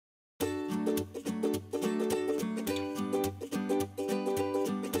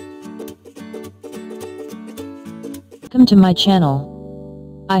Welcome to my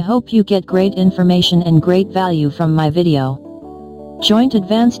channel. I hope you get great information and great value from my video. Joint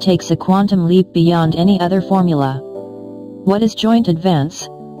Advance takes a quantum leap beyond any other formula. What is Joint Advance?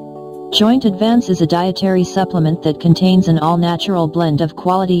 Joint Advance is a dietary supplement that contains an all-natural blend of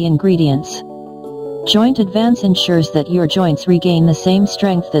quality ingredients. Joint Advance ensures that your joints regain the same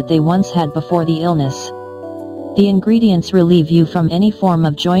strength that they once had before the illness. The ingredients relieve you from any form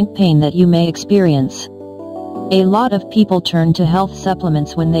of joint pain that you may experience. A lot of people turn to health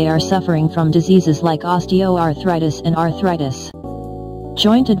supplements when they are suffering from diseases like osteoarthritis and arthritis.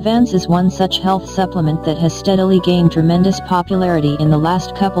 Joint Advance is one such health supplement that has steadily gained tremendous popularity in the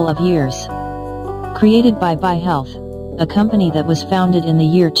last couple of years. Created by Health, a company that was founded in the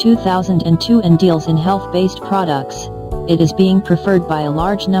year 2002 and deals in health-based products, it is being preferred by a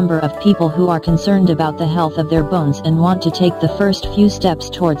large number of people who are concerned about the health of their bones and want to take the first few steps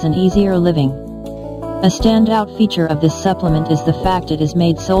towards an easier living. A standout feature of this supplement is the fact it is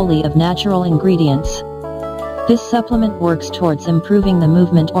made solely of natural ingredients. This supplement works towards improving the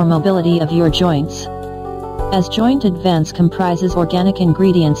movement or mobility of your joints. As Joint Advance comprises organic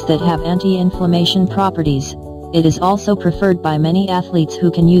ingredients that have anti-inflammation properties, it is also preferred by many athletes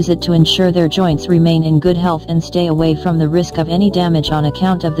who can use it to ensure their joints remain in good health and stay away from the risk of any damage on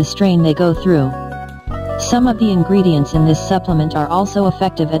account of the strain they go through. Some of the ingredients in this supplement are also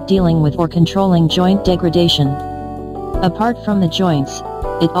effective at dealing with or controlling joint degradation. Apart from the joints,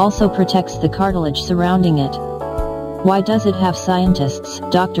 it also protects the cartilage surrounding it. Why does it have scientists,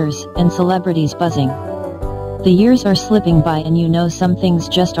 doctors, and celebrities buzzing? The years are slipping by and you know some things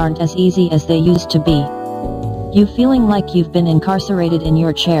just aren't as easy as they used to be. You feeling like you've been incarcerated in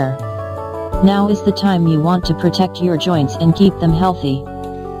your chair? Now is the time you want to protect your joints and keep them healthy.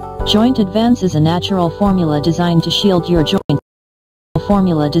 Joint Advance is a natural formula designed to shield your joints. From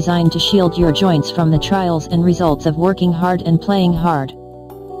the trials and results of working hard and playing hard.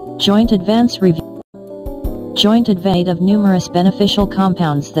 Joint Advance Review. Joint Advance, made of numerous beneficial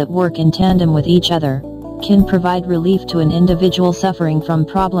compounds that work in tandem with each other, can provide relief to an individual suffering from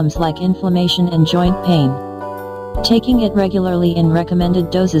problems like inflammation and joint pain. Taking it regularly in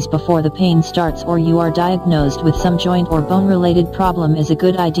recommended doses before the pain starts or you are diagnosed with some joint or bone-related problem is a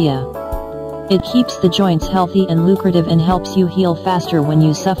good idea. It keeps the joints healthy and lucrative and helps you heal faster when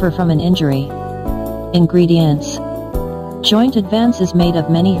you suffer from an injury. Ingredients. Joint Advance is made of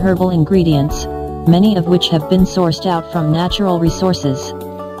many herbal ingredients, many of which have been sourced out from natural resources.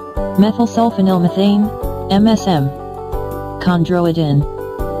 Methylsulfonylmethane, MSM. Chondroitin.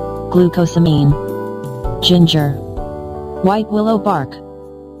 Glucosamine. Ginger. White willow bark.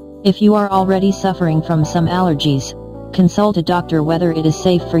 If you are already suffering from some allergies, consult a doctor whether it is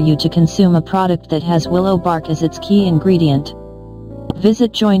safe for you to consume a product that has willow bark as its key ingredient.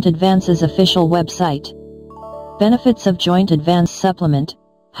 Visit Joint Advance's official website. Benefits of Joint Advance supplement.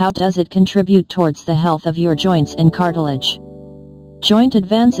 How does it contribute towards the health of your joints and cartilage? Joint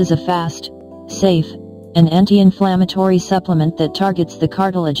Advance is a fast, safe, and anti-inflammatory supplement that targets the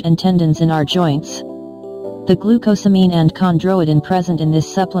cartilage and tendons in our joints. The glucosamine and chondroitin present in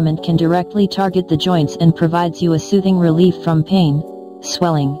this supplement can directly target the joints and provides you a soothing relief from pain,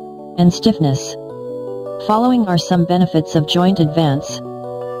 swelling, and stiffness. Following are some benefits of Joint Advance.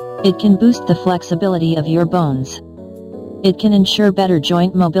 It can boost the flexibility of your bones. It can ensure better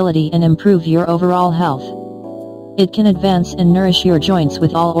joint mobility and improve your overall health. It can advance and nourish your joints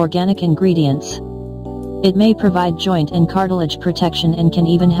with all organic ingredients. It may provide joint and cartilage protection and can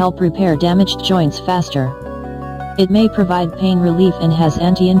even help repair damaged joints faster. It may provide pain relief and has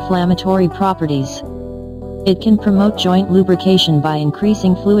anti-inflammatory properties. It can promote joint lubrication by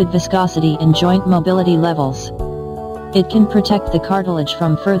increasing fluid viscosity and joint mobility levels. It can protect the cartilage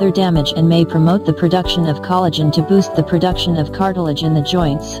from further damage and may promote the production of collagen to boost the production of cartilage in the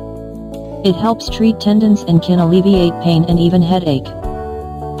joints. It helps treat tendons and can alleviate pain and even headache.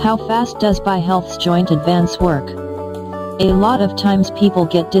 How fast does Health's Joint Advance work? A lot of times people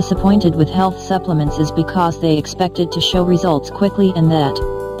get disappointed with health supplements is because they expect it to show results quickly and that,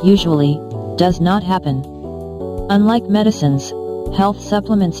 usually, does not happen. Unlike medicines, health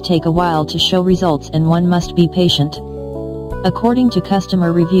supplements take a while to show results and one must be patient. According to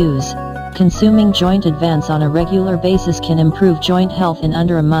customer reviews, consuming Joint Advance on a regular basis can improve joint health in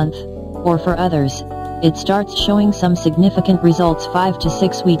under a month, or for others, it starts showing some significant results 5 to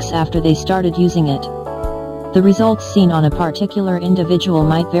 6 weeks after they started using it. The results seen on a particular individual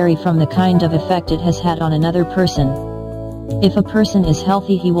might vary from the kind of effect it has had on another person. If a person is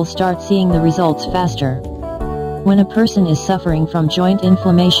healthy, he will start seeing the results faster. When a person is suffering from joint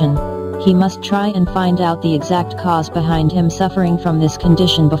inflammation, he must try and find out the exact cause behind him suffering from this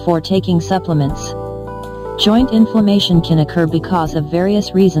condition before taking supplements. Joint inflammation can occur because of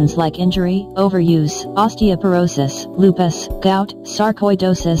various reasons like injury, overuse, osteoporosis, lupus, gout,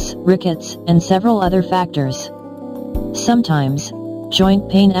 sarcoidosis, rickets, and several other factors. Sometimes, joint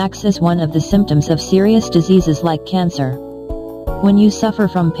pain acts as one of the symptoms of serious diseases like cancer. When you suffer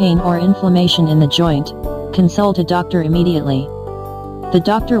from pain or inflammation in the joint, consult a doctor immediately. The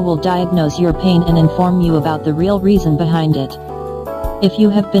doctor will diagnose your pain and inform you about the real reason behind it. If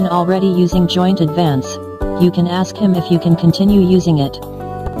you have been already using Joint Advance, you can ask him if you can continue using it.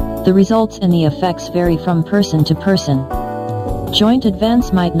 The results and the effects vary from person to person. Joint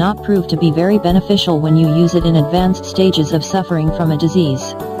Advance might not prove to be very beneficial when you use it in advanced stages of suffering from a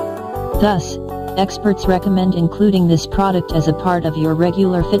disease. Thus, experts recommend including this product as a part of your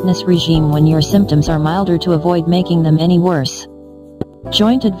regular fitness regime when your symptoms are milder to avoid making them any worse.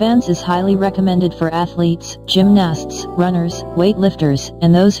 Joint Advance is highly recommended for athletes, gymnasts, runners, weightlifters,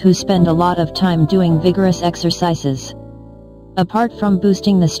 and those who spend a lot of time doing vigorous exercises. Apart from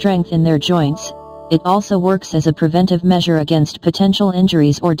boosting the strength in their joints, it also works as a preventive measure against potential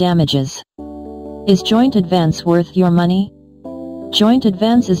injuries or damages. Is Joint Advance worth your money? Joint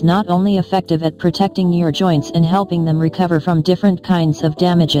Advance is not only effective at protecting your joints and helping them recover from different kinds of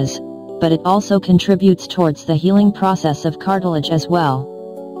damages, but it also contributes towards the healing process of cartilage as well.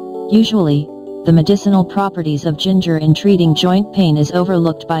 Usually, the medicinal properties of ginger in treating joint pain is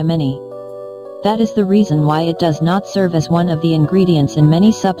overlooked by many. That is the reason why it does not serve as one of the ingredients in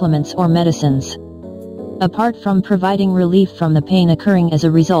many supplements or medicines. Apart from providing relief from the pain occurring as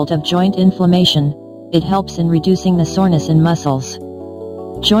a result of joint inflammation, it helps in reducing the soreness in muscles.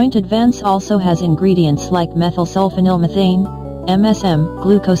 Joint Advance also has ingredients like methylsulfonylmethane, MSM,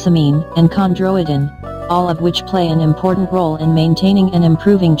 glucosamine, and chondroitin, all of which play an important role in maintaining and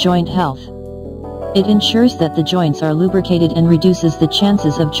improving joint health. It ensures that the joints are lubricated and reduces the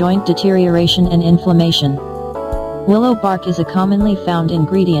chances of joint deterioration and inflammation. Willow bark is a commonly found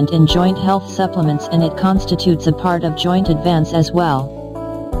ingredient in joint health supplements, and it constitutes a part of Joint Advance as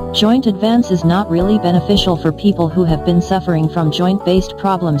well. Joint Advance is not really beneficial for people who have been suffering from joint-based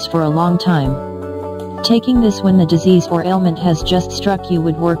problems for a long time. Taking this when the disease or ailment has just struck you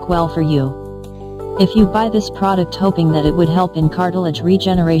would work well for you. If you buy this product hoping that it would help in cartilage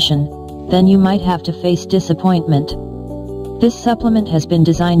regeneration, then you might have to face disappointment. This supplement has been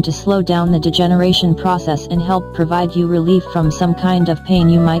designed to slow down the degeneration process and help provide you relief from some kind of pain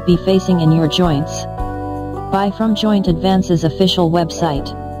you might be facing in your joints. Buy from Joint Advance's official website.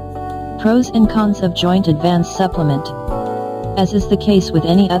 Pros and cons of Joint Advance supplement. As is the case with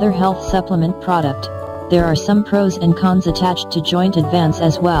any other health supplement product, there are some pros and cons attached to Joint Advance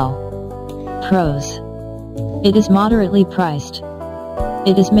as well. Pros. It is moderately priced.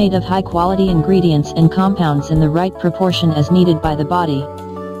 It is made of high-quality ingredients and compounds in the right proportion as needed by the body.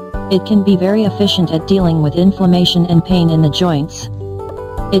 It can be very efficient at dealing with inflammation and pain in the joints.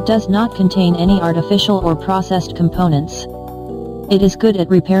 It does not contain any artificial or processed components. It is good at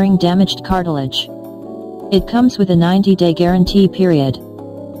repairing damaged cartilage. It comes with a 90-day guarantee period.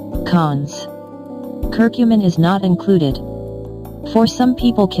 Cons. Curcumin is not included. For some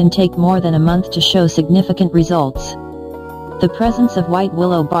people can take more than a month to show significant results. The presence of white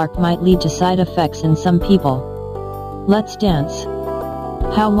willow bark might lead to side effects in some people. Let's dance.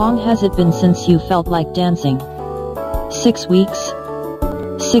 How long has it been since you felt like dancing? 6 weeks?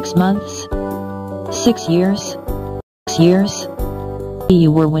 6 months? 6 years? 6 years?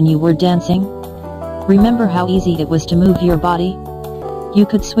 You were when you were dancing? Remember how easy it was to move your body? You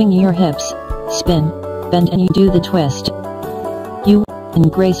could swing your hips, spin, bend, and you do the twist. You were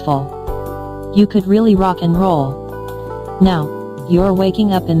graceful. You could really rock and roll. Now, you're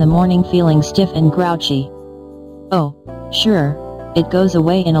waking up in the morning feeling stiff and grouchy. Oh, sure, it goes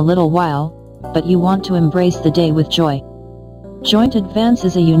away in a little while, but you want to embrace the day with joy. Joint Advance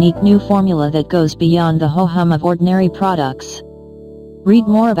is a unique new formula that goes beyond the ho-hum of ordinary products. Read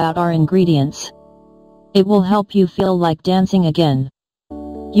more about our ingredients. It will help you feel like dancing again.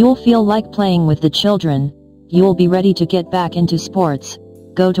 You'll feel like playing with the children. You'll be ready to get back into sports,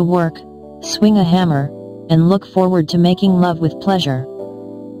 go to work, swing a hammer, and look forward to making love with pleasure.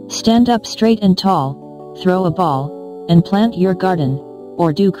 Stand up straight and tall, throw a ball, and plant your garden,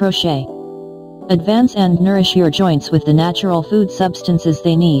 or do crochet. Advance and nourish your joints with the natural food substances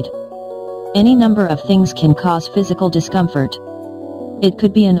they need. Any number of things can cause physical discomfort. It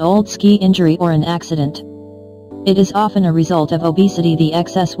could be an old ski injury or an accident. It is often a result of obesity, the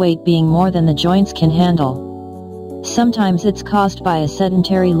excess weight being more than the joints can handle. Sometimes it's caused by a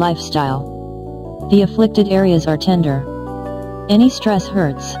sedentary lifestyle. The afflicted areas are tender. Any stress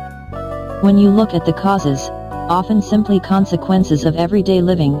hurts. When you look at the causes, often simply consequences of everyday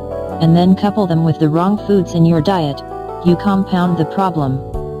living, and then couple them with the wrong foods in your diet, you compound the problem.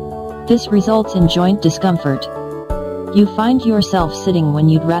 This results in joint discomfort. You find yourself sitting when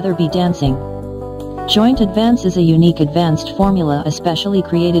you'd rather be dancing. Joint Advance is a unique advanced formula especially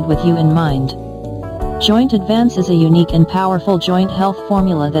created with you in mind. Joint Advance is a unique and powerful joint health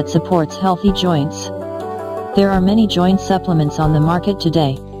formula that supports healthy joints. There are many joint supplements on the market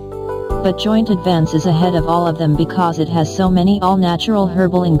today, but Joint Advance is ahead of all of them because it has so many all-natural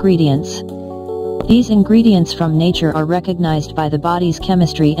herbal ingredients. These ingredients from nature are recognized by the body's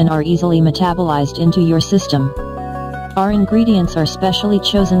chemistry and are easily metabolized into your system. Our ingredients are specially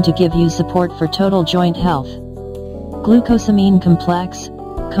chosen to give you support for total joint health. Glucosamine complex,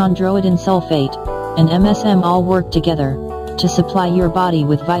 chondroitin sulfate, and MSM all work together to supply your body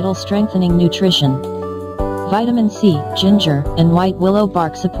with vital strengthening nutrition. Vitamin C, ginger, and white willow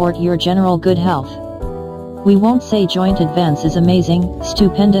bark support your general good health. We won't say Joint Advance is amazing,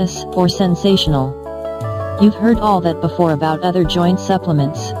 stupendous, or sensational. You've heard all that before about other joint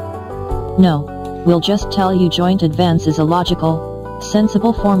supplements. No. We'll just tell you Joint Advance is a logical,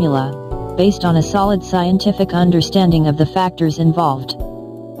 sensible formula, based on a solid scientific understanding of the factors involved.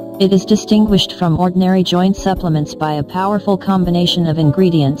 It is distinguished from ordinary joint supplements by a powerful combination of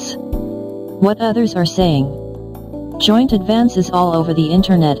ingredients. What others are saying. Joint Advance is all over the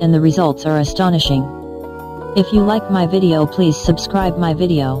internet and the results are astonishing. If you like my video, please subscribe my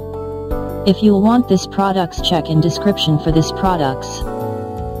video. If you want this products, check in description for this products.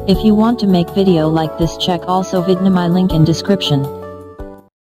 If you want to make video like this, check also vidna my link in description.